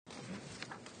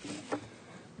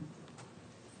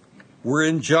We're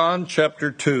in John chapter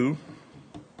 2.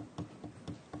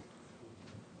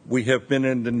 We have been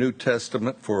in the New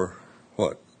Testament for,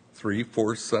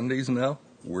 3-4 Sundays now?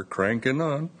 We're cranking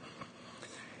on.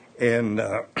 And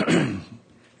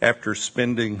after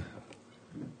spending,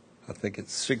 I think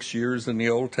it's 6 years in the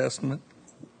Old Testament,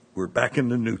 we're back in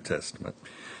the New Testament.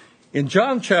 In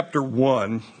John chapter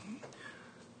 1,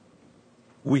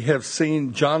 we have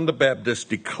seen John the Baptist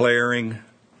declaring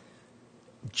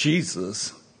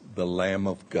Jesus, the Lamb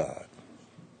of God.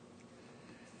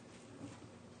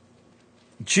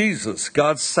 Jesus,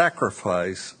 God's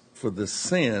sacrifice for the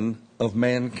sin of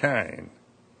mankind.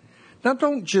 Now,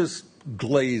 don't just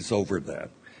glaze over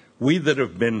that. We that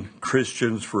have been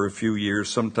Christians for a few years,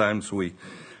 sometimes we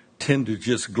tend to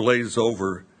just glaze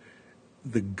over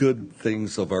the good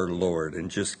things of our Lord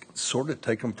and just sort of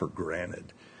take them for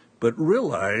granted. But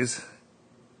realize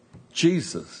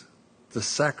Jesus, the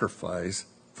sacrifice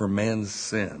for man's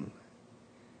sin.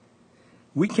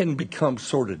 We can become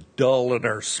sort of dull in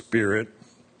our spirit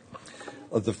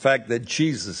of the fact that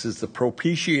Jesus is the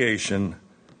propitiation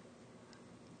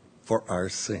for our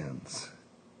sins.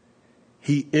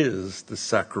 He is the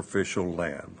sacrificial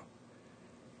lamb.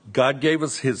 God gave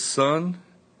us his son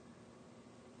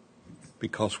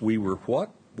because we were what?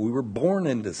 We were born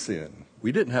into sin.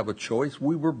 We didn't have a choice.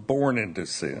 We were born into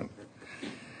sin.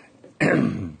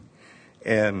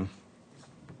 And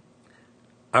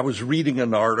I was reading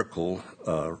an article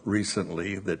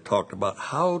recently that talked about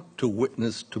how to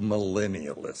witness to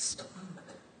millennialists.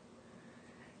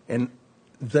 And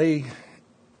they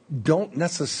don't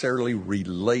necessarily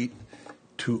relate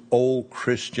to old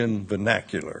Christian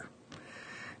vernacular.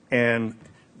 And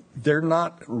they're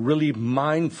not really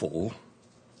mindful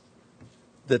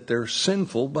that they're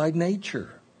sinful by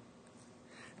nature.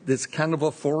 It's kind of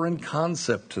a foreign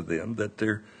concept to them that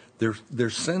they're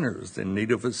sinners in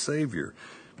need of a Savior.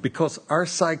 Because our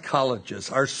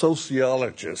psychologists, our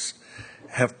sociologists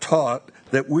have taught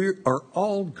that we are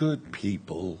all good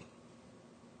people.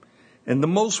 And the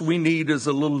most we need is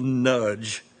a little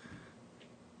nudge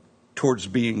towards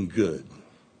being good.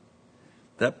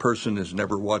 That person has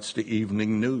never watched the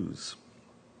evening news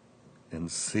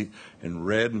and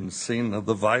read and seen of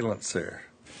the violence there.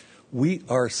 We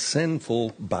are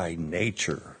sinful by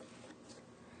nature.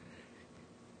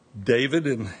 David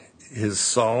in his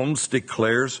Psalms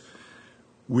declares,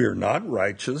 we are not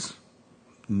righteous.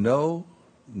 No,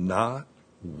 not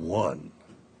one.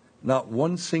 Not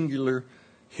one singular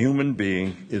human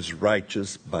being is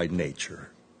righteous by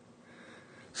nature.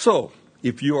 So,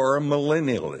 if you are a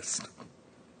millennialist,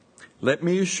 let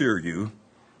me assure you,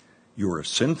 you are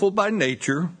sinful by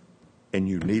nature and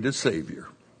you need a Savior.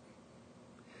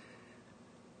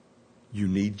 You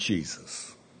need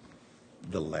Jesus,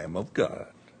 the Lamb of God.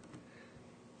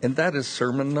 And that is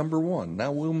sermon number 1.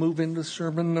 Now we'll move into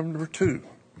sermon number 2.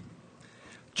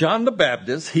 John the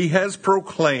Baptist, he has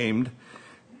proclaimed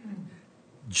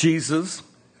Jesus,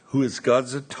 who is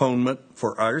God's atonement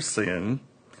for our sin.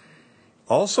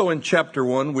 Also in chapter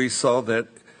 1, we saw that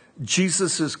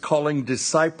Jesus is calling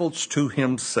disciples to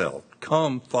himself.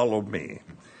 Come, follow me.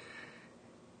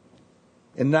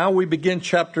 And now we begin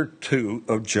chapter 2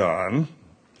 of John,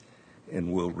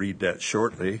 and we'll read that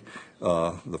shortly,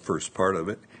 the first part of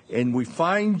it. And we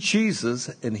find Jesus,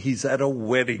 and he's at a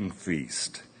wedding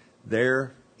feast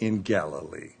there in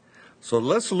Galilee. So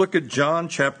let's look at John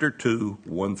chapter 2,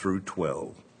 1 through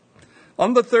 12.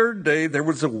 On the third day, there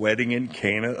was a wedding in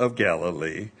Cana of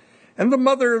Galilee, and the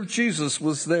mother of Jesus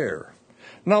was there.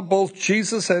 Now both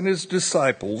Jesus and his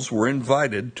disciples were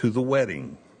invited to the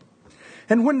wedding.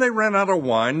 And when they ran out of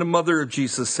wine, the mother of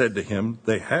Jesus said to him,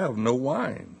 they have no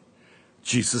wine.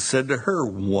 Jesus said to her,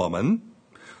 woman,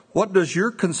 what does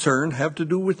your concern have to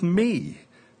do with me?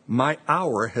 My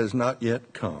hour has not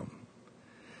yet come.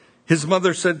 His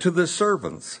mother said to the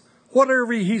servants,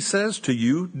 whatever he says to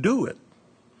you, do it.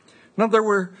 Now there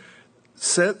were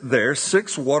set there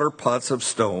 6 water pots of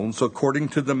stones, according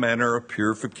to the manner of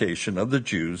purification of the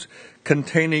Jews,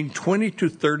 containing 20 to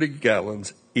 30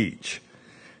 gallons each.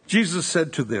 Jesus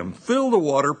said to them, fill the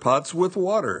water pots with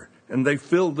water, and they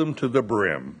filled them to the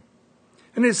brim.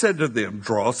 And he said to them,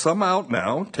 draw some out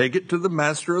now, take it to the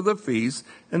master of the feast,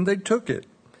 and they took it.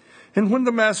 And when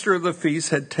the master of the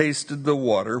feast had tasted the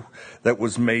water that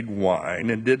was made wine,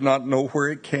 and did not know where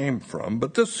it came from,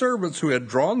 but the servants who had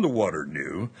drawn the water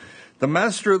knew, the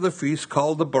master of the feast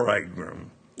called the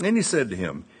bridegroom. And he said to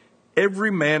him,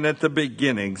 every man at the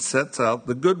beginning sets out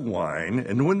the good wine,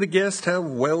 and when the guests have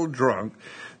well drunk,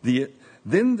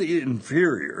 then the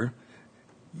inferior,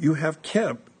 you have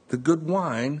kept the good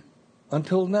wine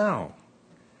until now.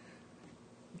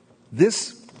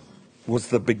 This was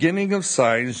the beginning of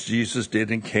signs Jesus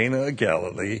did in Cana of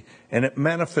Galilee, and it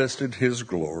manifested his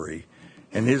glory,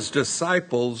 and his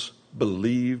disciples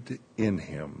believed in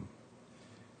him.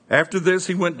 After this,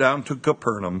 he went down to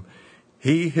Capernaum,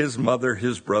 he, his mother,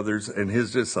 his brothers, and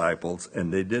his disciples,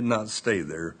 and they did not stay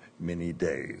there many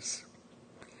days.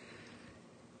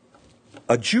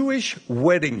 A Jewish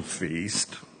wedding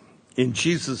feast in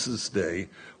Jesus' day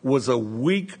was a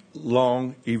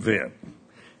week-long event.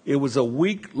 It was a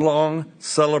week-long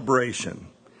celebration.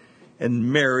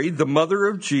 And Mary, the mother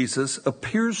of Jesus,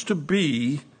 appears to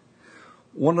be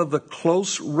one of the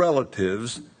close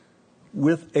relatives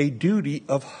with a duty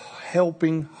of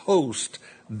helping host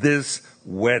this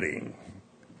wedding.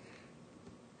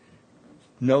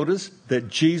 Notice that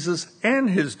Jesus and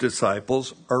his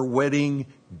disciples are wedding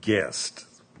guests.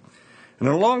 And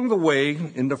along the way,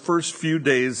 in the first few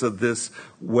days of this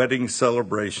wedding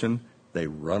celebration, they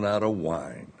run out of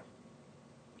wine.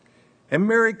 And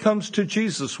Mary comes to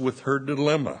Jesus with her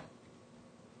dilemma.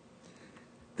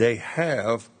 They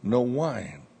have no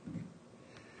wine.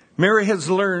 Mary has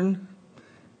learned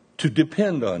to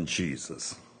depend on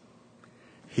Jesus.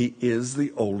 He is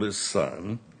the oldest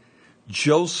son.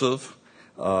 Joseph,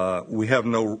 we have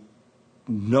no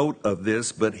note of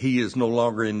this, but he is no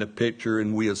longer in the picture,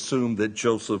 and we assume that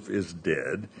Joseph is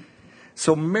dead.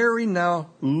 So Mary now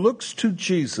looks to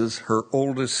Jesus, her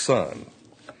oldest son,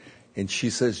 and she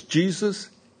says, Jesus,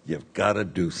 you've got to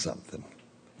do something.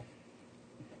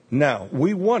 Now,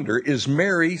 we wonder, is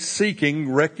Mary seeking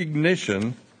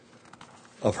recognition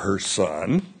of her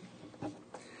son?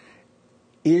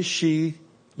 Is she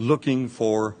looking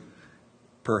for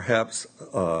perhaps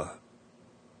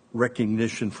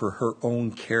recognition for her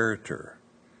own character?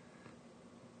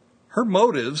 Her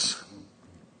motives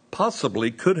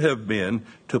possibly could have been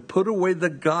to put away the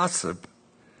gossip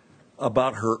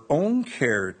about her own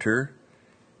character,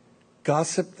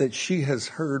 gossip that she has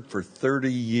heard for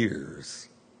 30 years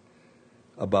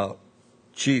about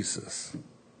Jesus.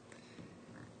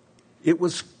 It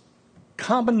was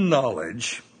common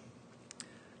knowledge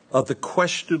of the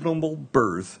questionable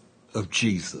birth of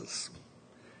Jesus.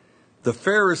 The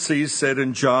Pharisees said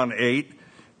in John 8,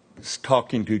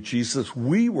 talking to Jesus,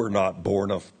 we were not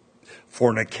born of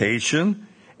fornication,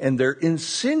 and they're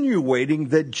insinuating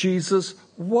that Jesus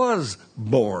was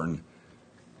born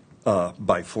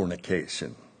by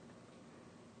fornication.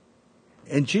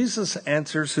 And Jesus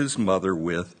answers his mother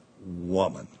with,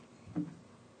 woman.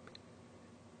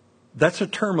 That's a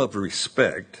term of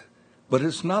respect, but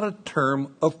it's not a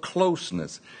term of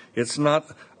closeness. It's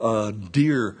not a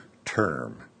dear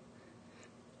term.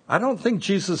 I don't think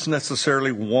Jesus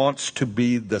necessarily wants to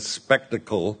be the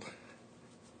spectacle,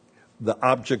 the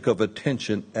object of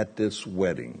attention at this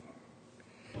wedding.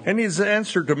 And his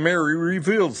answer to Mary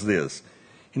reveals this.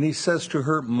 And he says to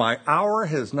her, my hour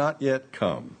has not yet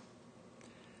come.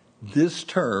 This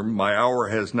term, my hour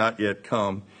has not yet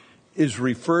come, is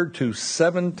referred to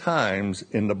 7 times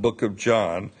in the book of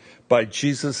John by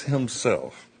Jesus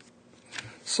himself.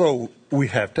 So we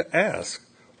have to ask,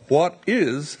 what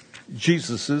is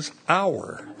Jesus'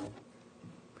 hour?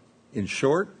 In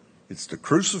short, it's the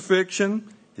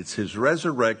crucifixion, it's his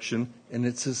resurrection, and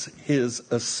it's his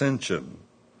ascension.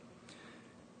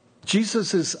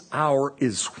 Jesus' hour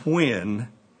is when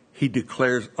he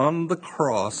declares on the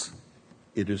cross,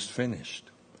 it is finished.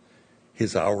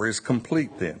 His hour is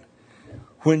complete then.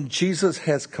 When Jesus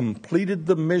has completed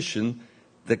the mission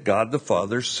that God the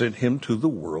Father sent him to the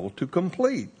world to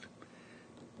complete.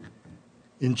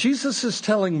 And Jesus is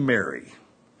telling Mary,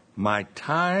 my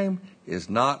time is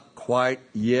not quite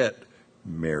yet,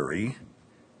 Mary,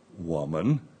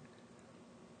 woman.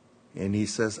 And he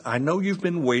says, I know you've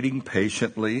been waiting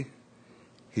patiently.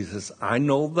 He says, I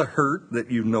know the hurt that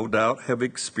you no doubt have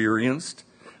experienced.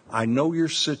 I know your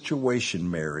situation,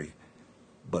 Mary,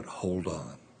 but hold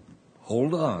on.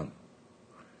 Hold on.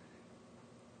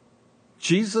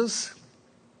 Jesus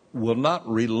will not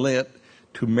relent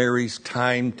to Mary's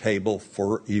timetable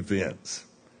for events.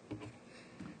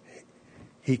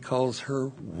 He calls her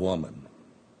woman.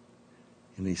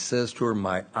 And he says to her,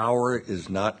 my hour is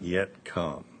not yet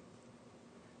come.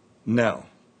 Now,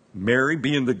 Mary,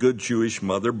 being the good Jewish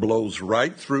mother, blows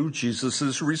right through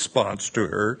Jesus' response to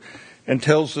her and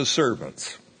tells the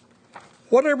servants,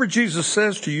 whatever Jesus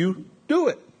says to you, do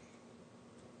it.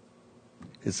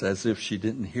 It's as if she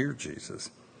didn't hear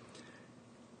Jesus.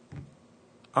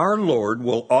 Our Lord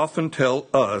will often tell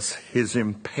us, his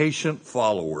impatient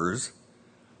followers,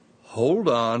 hold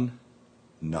on,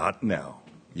 not now.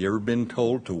 You ever been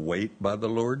told to wait by the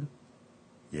Lord?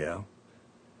 Yeah,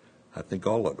 I think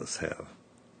all of us have.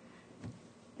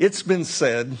 It's been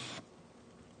said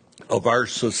of our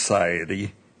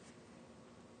society,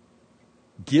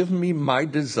 give me my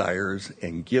desires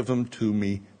and give them to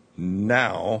me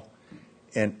now.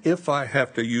 And if I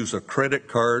have to use a credit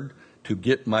card to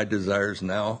get my desires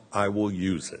now, I will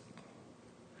use it.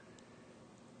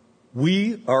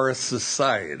 We are a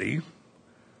society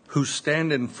who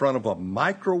stand in front of a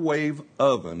microwave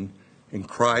oven and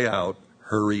cry out,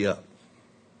 hurry up.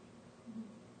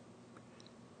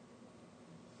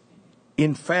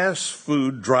 In fast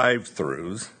food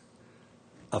drive-thrus,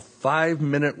 a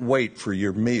 5-minute wait for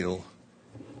your meal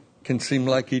can seem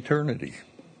like eternity.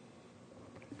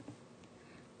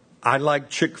 I like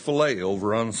Chick-fil-A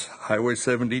over on Highway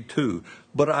 72,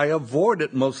 but I avoid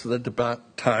it most of the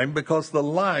time because the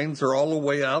lines are all the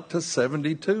way out to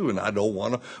 72, and I don't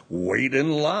want to wait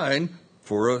in line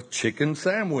for a chicken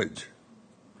sandwich.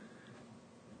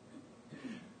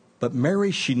 But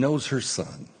Mary, she knows her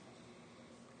son,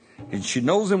 and she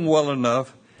knows him well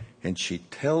enough, and she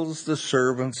tells the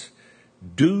servants,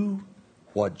 do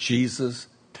what Jesus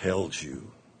tells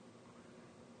you.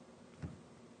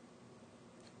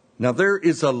 Now, there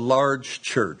is a large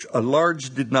church, a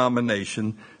large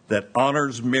denomination that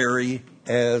honors Mary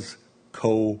as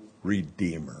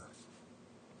co-redeemer.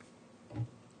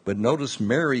 But notice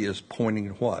Mary is pointing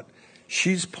what?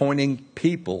 She's pointing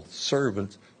people,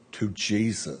 servants, to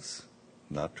Jesus,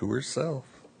 not to herself.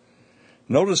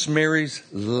 Notice Mary's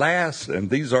last, and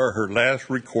these are her last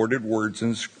recorded words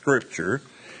in Scripture,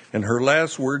 and her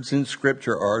last words in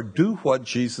Scripture are, do what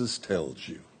Jesus tells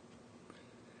you.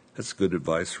 That's good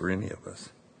advice for any of us.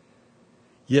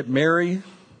 Yet Mary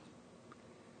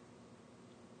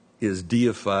is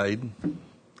deified.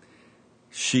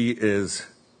 She is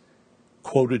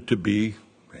quoted to be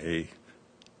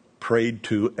prayed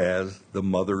to as the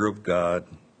Mother of God.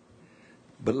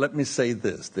 But let me say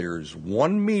this, there is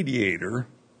one mediator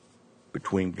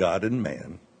between God and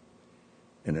man,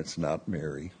 and it's not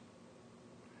Mary.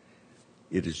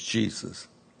 It is Jesus,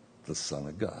 the Son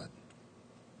of God.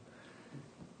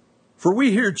 For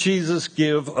we hear Jesus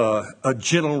give a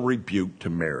gentle rebuke to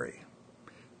Mary.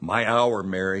 My hour,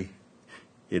 Mary,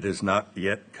 it has not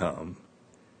yet come.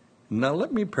 Now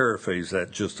let me paraphrase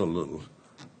that just a little.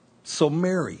 So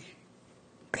Mary,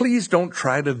 please don't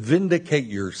try to vindicate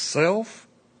yourself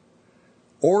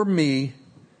or me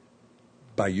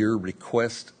by your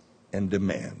requests and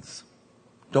demands.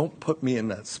 Don't put me in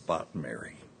that spot,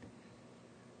 Mary.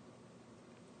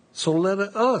 So let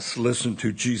us listen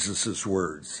to Jesus'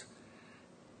 words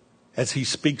as he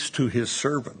speaks to his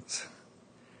servants.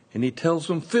 And he tells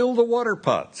them, fill the water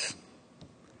pots.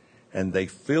 And they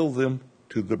fill them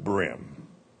to the brim.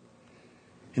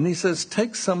 And he says,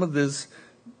 take some of this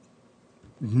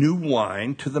new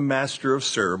wine to the master of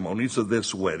ceremonies of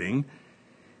this wedding.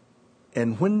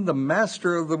 And when the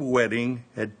master of the wedding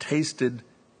had tasted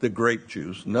the grape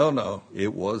juice, no,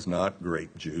 it was not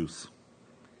grape juice.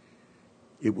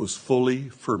 It was fully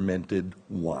fermented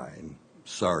wine.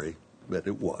 Sorry, but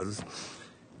it was.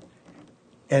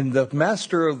 And the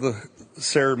master of the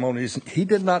ceremonies, he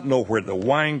did not know where the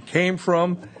wine came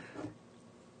from.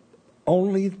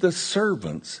 Only the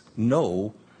servants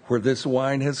know where this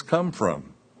wine has come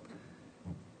from.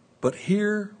 But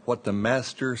hear what the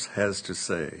master has to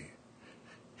say.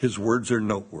 His words are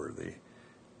noteworthy.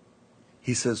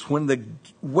 He says, when the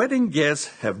wedding guests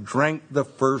have drank the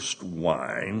first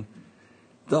wine,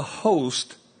 the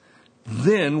host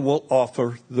then will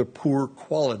offer the poor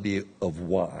quality of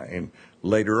wine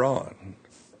later on.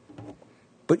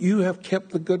 But you have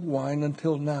kept the good wine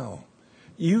until now.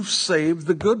 You've saved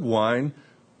the good wine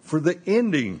for the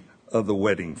ending of the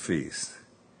wedding feast.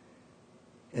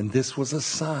 And this was a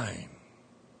sign.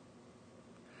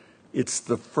 It's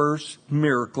the first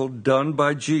miracle done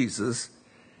by Jesus.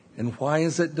 And why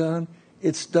is it done?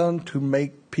 It's done to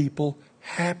make people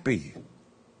happy.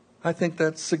 I think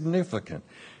that's significant.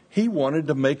 He wanted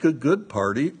to make a good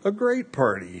party a great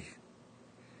party.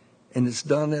 And it's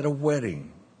done at a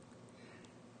wedding.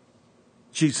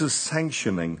 Jesus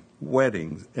sanctioning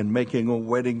weddings and making a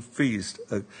wedding feast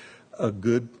a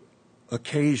good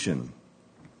occasion.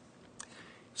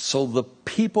 So the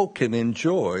people can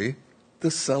enjoy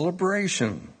the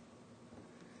celebration.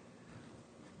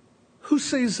 Who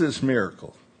sees this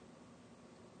miracle?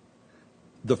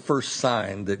 The first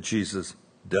sign that Jesus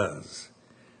does.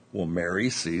 Well, Mary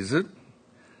sees it.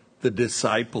 The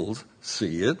disciples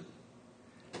see it.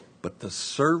 But the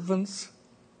servants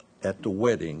at the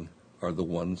wedding are the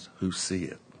ones who see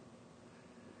it.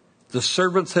 The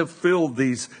servants have filled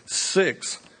these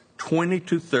 6 20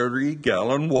 to 30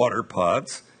 gallon water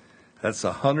pots. That's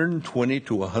 120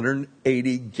 to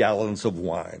 180 gallons of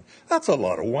wine. That's a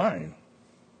lot of wine.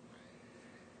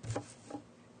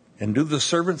 And do the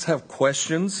servants have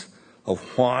questions of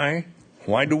why?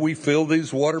 Why do we fill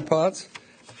these water pots?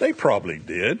 They probably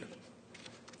did.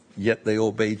 Yet they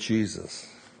obey Jesus.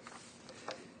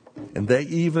 And they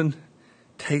even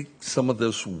take some of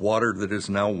this water that is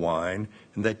now wine,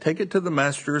 and they take it to the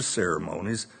master of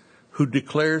ceremonies, who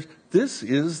declares, this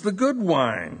is the good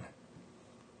wine.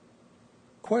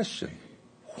 Question: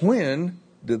 when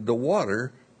did the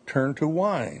water turn to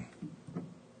wine?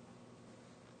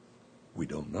 We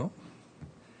don't know.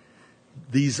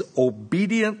 These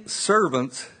obedient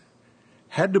servants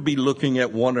had to be looking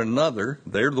at one another.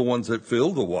 They're the ones that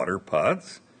fill the water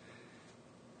pots.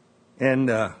 And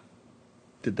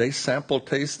did they sample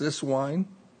taste this wine?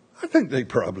 I think they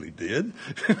probably did.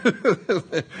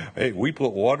 Hey, we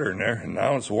put water in there, and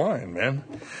now it's wine, man.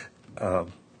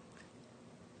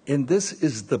 And this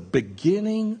is the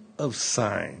beginning of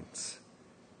signs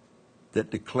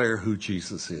that declare who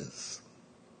Jesus is.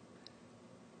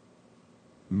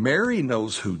 Mary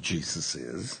knows who Jesus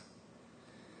is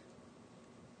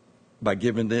by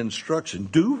giving the instruction,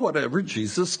 do whatever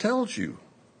Jesus tells you.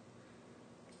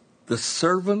 The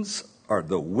servants are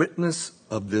the witness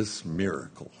of this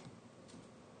miracle.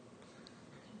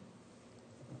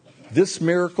 This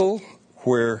miracle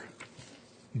where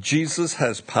Jesus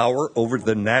has power over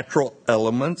the natural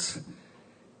elements,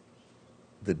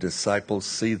 the disciples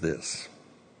see this.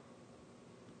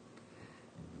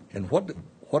 And what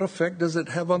effect does it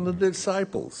have on the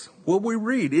disciples? Well, we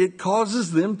read, it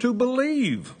causes them to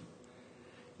believe.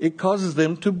 It causes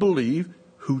them to believe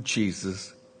who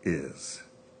Jesus is.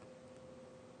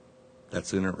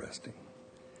 That's interesting.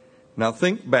 Now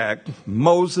think back,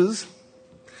 Moses,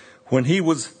 when he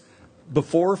was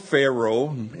before Pharaoh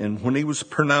and when he was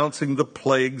pronouncing the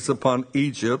plagues upon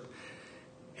Egypt,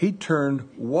 he turned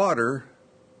water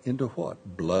into what?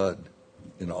 Blood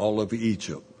in all of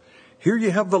Egypt. Here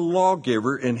you have the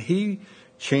lawgiver, and he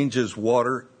changes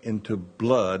water into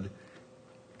blood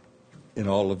in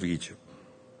all of Egypt.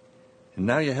 And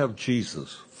now you have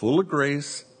Jesus, full of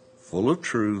grace, full of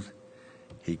truth.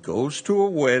 He goes to a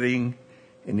wedding,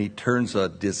 and he turns a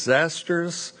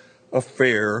disastrous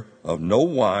affair of no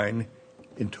wine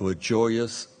into a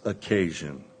joyous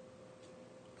occasion,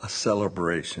 a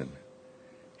celebration.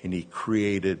 And he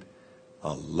created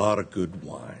a lot of good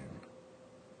wine.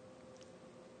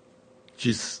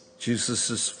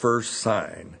 Jesus' first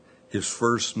sign, his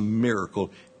first miracle,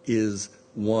 is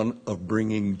one of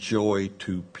bringing joy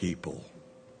to people.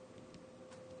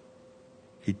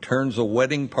 He turns a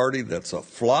wedding party that's a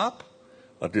flop,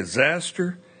 a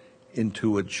disaster,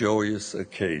 into a joyous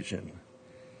occasion.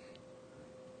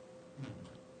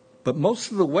 But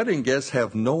most of the wedding guests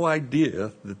have no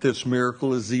idea that this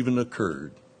miracle has even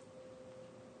occurred.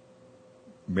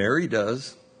 Mary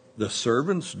does. The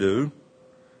servants do.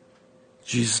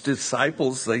 Jesus'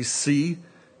 disciples, they see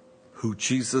who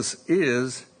Jesus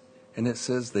is, and it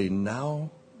says they now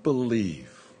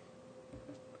believe.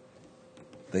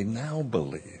 They now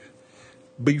believe.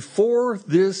 Before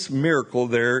this miracle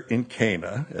there in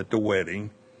Cana at the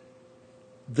wedding,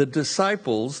 the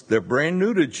disciples, they're brand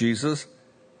new to Jesus,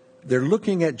 they're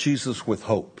looking at Jesus with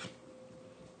hope.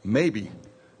 Maybe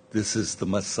this is the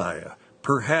Messiah.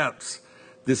 Perhaps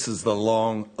this is the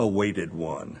long-awaited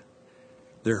one.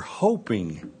 They're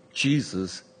hoping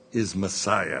Jesus is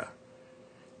Messiah.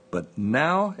 But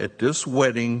now at this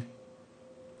wedding,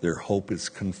 their hope is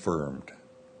confirmed.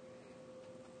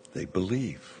 They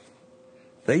believe.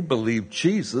 They believe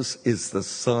Jesus is the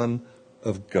Son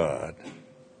of God.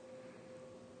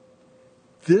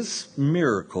 This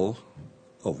miracle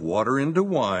of water into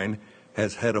wine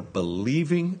has had a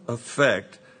believing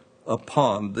effect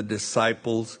upon the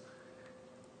disciples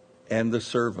and the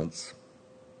servants.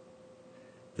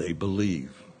 They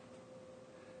believe.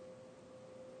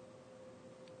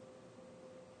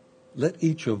 Let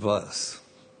each of us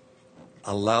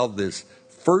allow this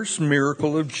first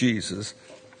miracle of Jesus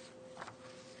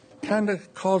kind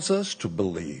of cause us to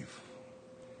believe.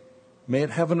 May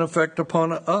it have an effect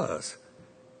upon us.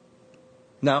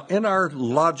 Now, in our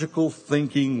logical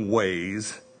thinking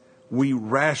ways, we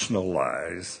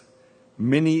rationalize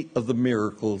many of the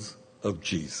miracles of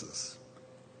Jesus.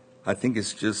 I think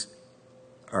it's just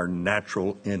our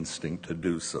natural instinct to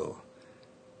do so.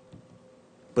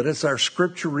 But as our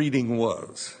scripture reading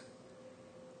was,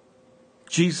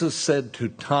 Jesus said to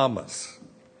Thomas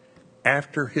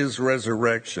after his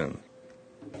resurrection,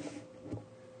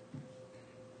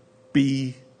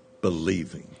 be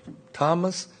believing.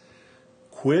 Thomas,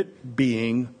 quit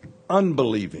being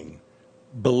unbelieving.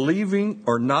 Believing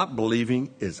or not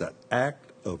believing is an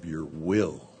act of your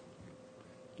will,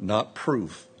 not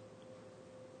proof.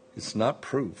 It's not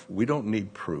proof. We don't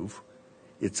need proof.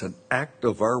 It's an act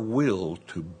of our will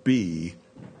to be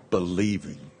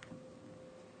believing.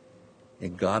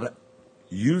 And God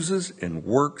uses and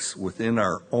works within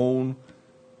our own,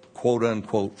 quote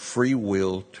unquote, free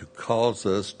will to cause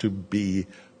us to be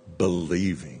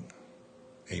believing.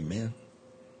 Amen.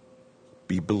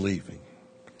 Be believing.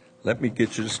 Let me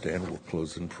get you to stand. We'll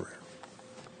close in prayer.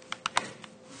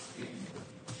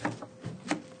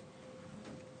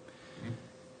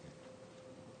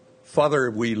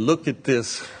 Father, we look at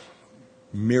this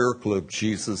miracle of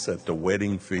Jesus at the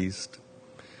wedding feast.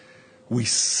 We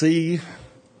see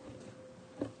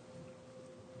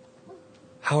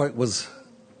how it was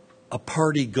a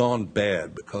party gone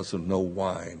bad because of no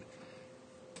wine.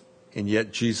 And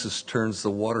yet Jesus turns the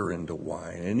water into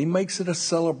wine, and he makes it a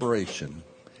celebration.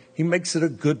 He makes it a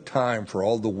good time for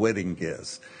all the wedding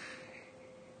guests.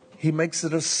 He makes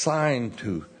it a sign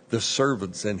to the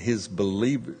servants and his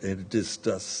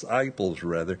disciples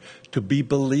to be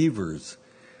believers.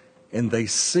 And they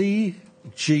see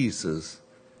Jesus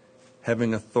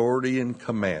having authority and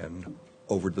command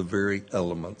over the very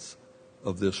elements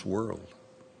of this world.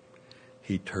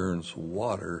 He turns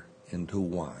water into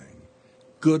wine,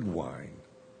 good wine.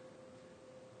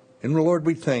 And Lord,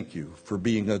 we thank you for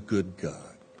being a good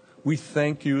God. We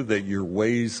thank you that your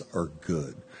ways are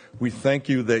good. We thank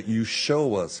you that you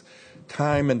show us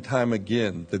time and time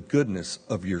again the goodness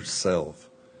of yourself.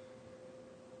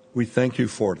 We thank you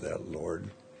for that,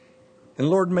 Lord. And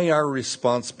Lord, may our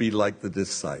response be like the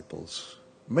disciples.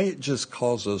 May it just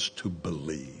cause us to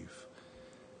believe.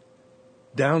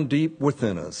 Down deep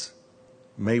within us,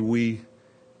 may we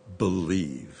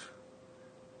believe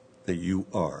that you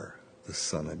are the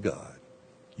Son of God.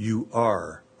 You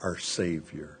are our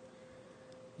Savior.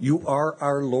 You are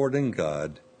our Lord and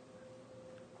God,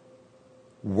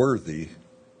 worthy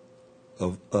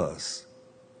of us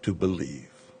to believe.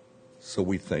 So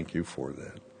we thank you for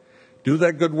that. Do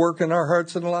that good work in our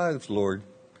hearts and lives, Lord.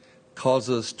 Cause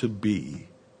us to be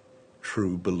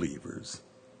true believers.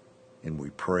 And we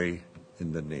pray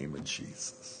in the name of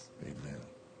Jesus. Amen.